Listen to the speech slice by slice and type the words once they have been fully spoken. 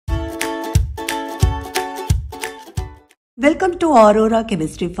Welcome to Aurora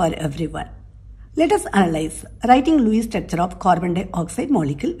Chemistry for everyone. Let us analyze writing Lewis structure of carbon dioxide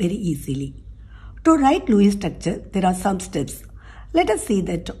molecule very easily. To write Lewis structure, there are some steps. Let us see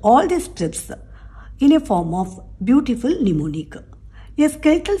that all these steps in a form of beautiful mnemonic. A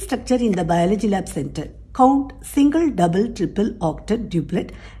skeletal structure in the biology lab center. Count single, double, triple, octet, duplet,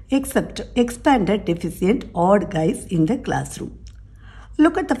 except expanded, deficient, odd guys in the classroom.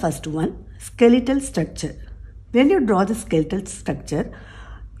 Look at the first one, skeletal structure. When you draw the skeletal structure,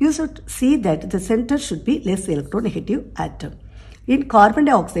 you should see that the center should be less electronegative atom. In carbon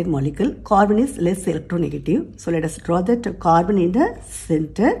dioxide molecule, carbon is less electronegative. So let us draw that carbon in the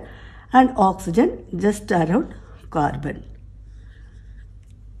center and oxygen just around carbon.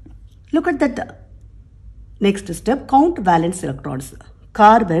 Look at that next step, count valence electrons.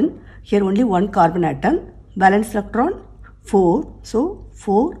 Carbon, here only one carbon atom, valence electron 4, so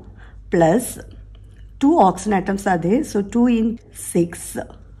 4 plus 2 oxygen atoms are there, so 2 in 6.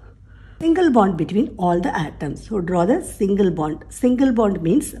 Single bond between all the atoms. So draw the single bond. Single bond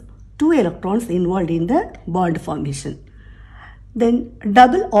means 2 electrons involved in the bond formation. Then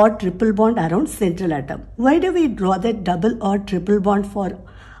double or triple bond around central atom. Why do we draw that double or triple bond for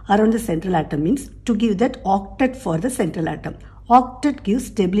around the central atom? Means to give that octet for the central atom. Octet gives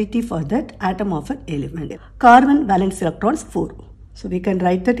stability for that atom of an element. Carbon valence electrons 4. So we can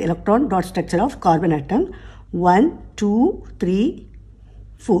write that electron dot structure of carbon atom 1, 2, 3,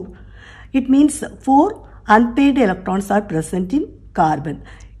 4. It means 4 unpaired electrons are present in carbon.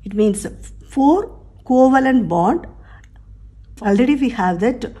 It means 4 covalent bond. Already we have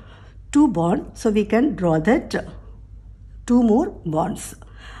that 2 bond. So we can draw that 2 more bonds.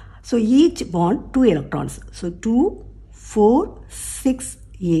 So each bond 2 electrons. So 2, 4, 6,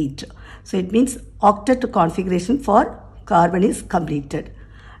 8. So it means octet configuration for carbon is completed.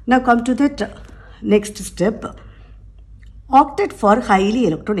 Now come to that next step. Octet for highly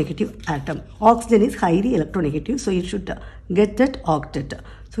electronegative atom. Oxygen is highly electronegative, so you should get that octet.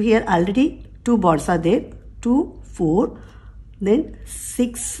 So here already 2 bonds are there. 2, 4, then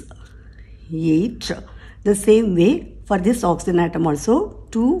 6, 8. The same way for this oxygen atom also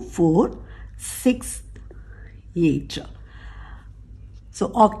 2, 4, 6, 8. So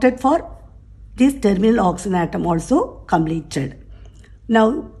octet for this terminal oxygen atom also completed.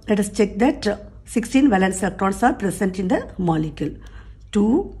 Now let us check that 16 valence electrons are present in the molecule.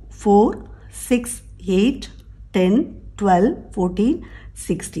 2, 4, 6, 8, 10, 12, 14,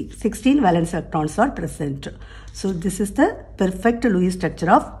 16. 16 valence electrons are present. So this is the perfect Lewis structure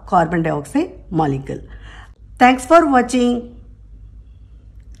of carbon dioxide molecule. Thanks for watching.